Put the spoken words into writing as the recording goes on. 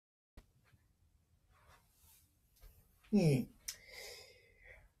Hmm.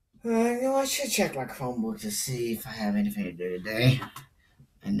 I should check my Chromebook to see if I have anything to do today.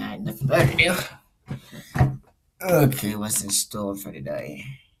 And I nothing better to do. Okay, what's in store for today?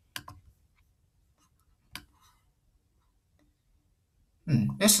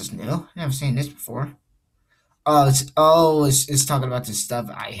 This is new. I've never seen this before. It's talking about the stuff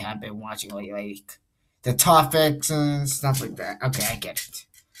I have been watching lately, like the topics and stuff like that. Okay, I get it.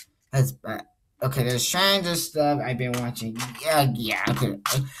 That's bad. Okay, there's stranger stuff I've been watching. Yeah. Okay.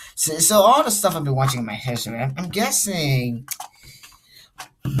 So all the stuff I've been watching in my history, I'm guessing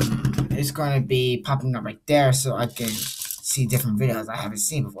it's going to be popping up right there, so I can see different videos I haven't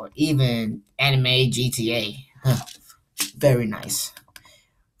seen before. Even anime GTA. Huh, very nice.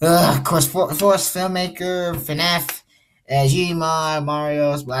 Of course, Force Filmmaker, FNAF, Gmod,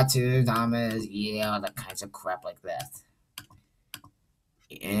 Mario, Splatoon, Thomas, yeah, all that kinds of crap like that.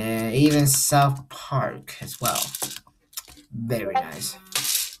 And even South Park as well. Very nice.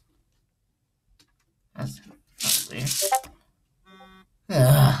 That's weird.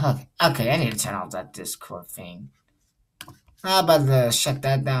 Okay, I need to turn off that Discord thing. How about to shut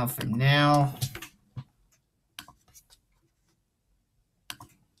that down for now?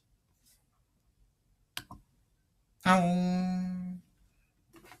 Um,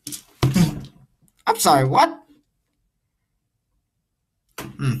 I'm sorry, what?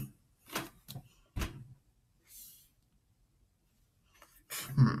 Hmm.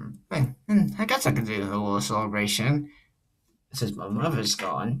 I guess I could do a little celebration since my mother's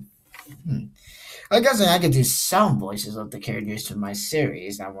gone. Hmm. I guess I could do some voices of the characters from my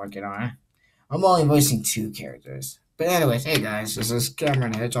series I'm working on. I'm only voicing two characters. But anyways, hey guys, this is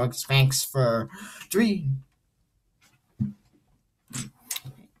Cameron Hedgehog. Thanks for three,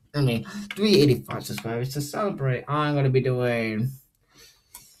 385 subscribers to celebrate. I'm gonna be doing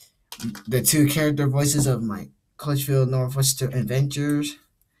the two character voices of my Collegefield Northwestern Adventures.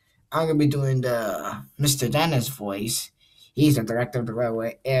 I'm gonna be doing the Mr. Dennis voice. He's the director of the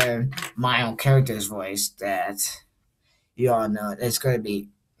railway, and my own character's voice that you all know. It's gonna be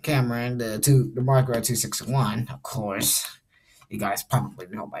Cameron, the Marker 261, of course. You guys probably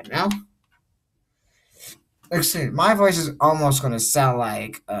know by now. Listen, my voice is almost gonna sound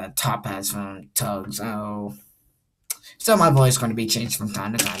like Top Hats from Tugs. So my voice is gonna be changed from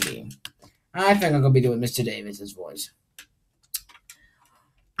time to time being. I think I'm gonna be doing Mr. Davis' voice.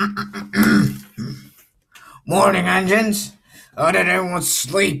 Morning, engines. How did everyone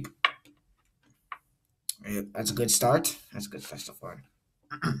sleep? Yeah, that's a good start. That's a good start so far.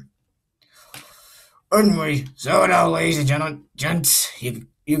 Anyway, so now, ladies and gentlemen, gents, you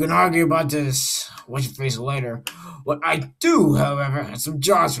can argue about this what's your face later. What I do, however, have some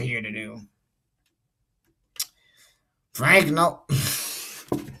jobs for you to do. Frank, no,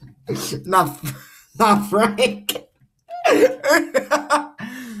 not not Frank.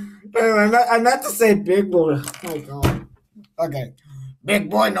 I meant to say big boy. Oh my god. Okay, big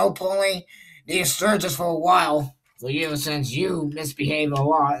boy, no pulling these surges for a while. For you, since you misbehave a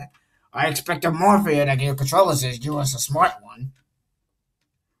lot, I expected more for you than your controller says you was a smart one.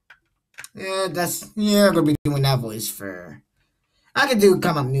 I'm gonna be doing that voice for. I could do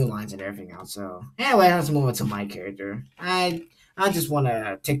come up new lines and everything else. So anyway, let's move on to my character. I just want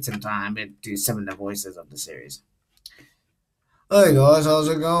to take some time and do some of the voices of the series. Hey guys, how's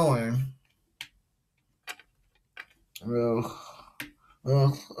it going?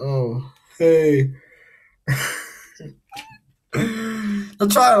 Hey. I'm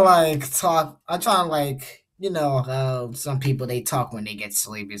trying to like talk. I'm trying to like some people they talk when they get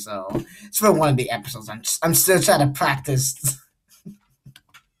sleepy. So it's for one of the episodes. I'm still trying to practice.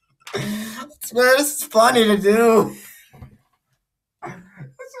 This is funny to do. This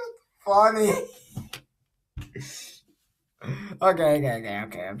is funny.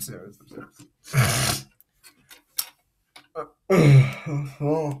 Okay. I'm serious.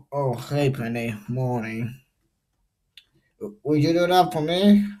 Hey, Penny. Morning. Would you do that for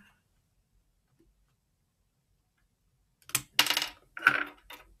me?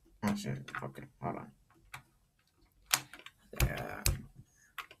 Oh, shit. Okay, hold on. Yeah.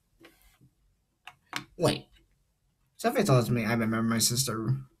 Wait. Something tells me I remember my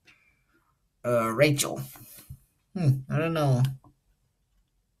sister, Rachel. I don't know.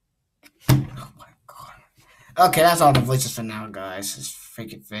 Oh my god. Okay, that's all the voices for now, guys. This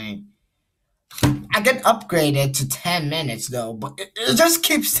freaking thing. I can upgrade it to 10 minutes though, but it just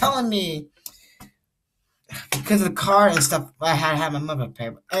keeps telling me because of the car and stuff. I had to have my mother pay.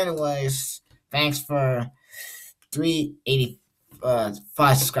 But anyways, thanks for 385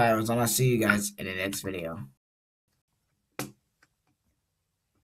 subscribers, and I'll see you guys in the next video.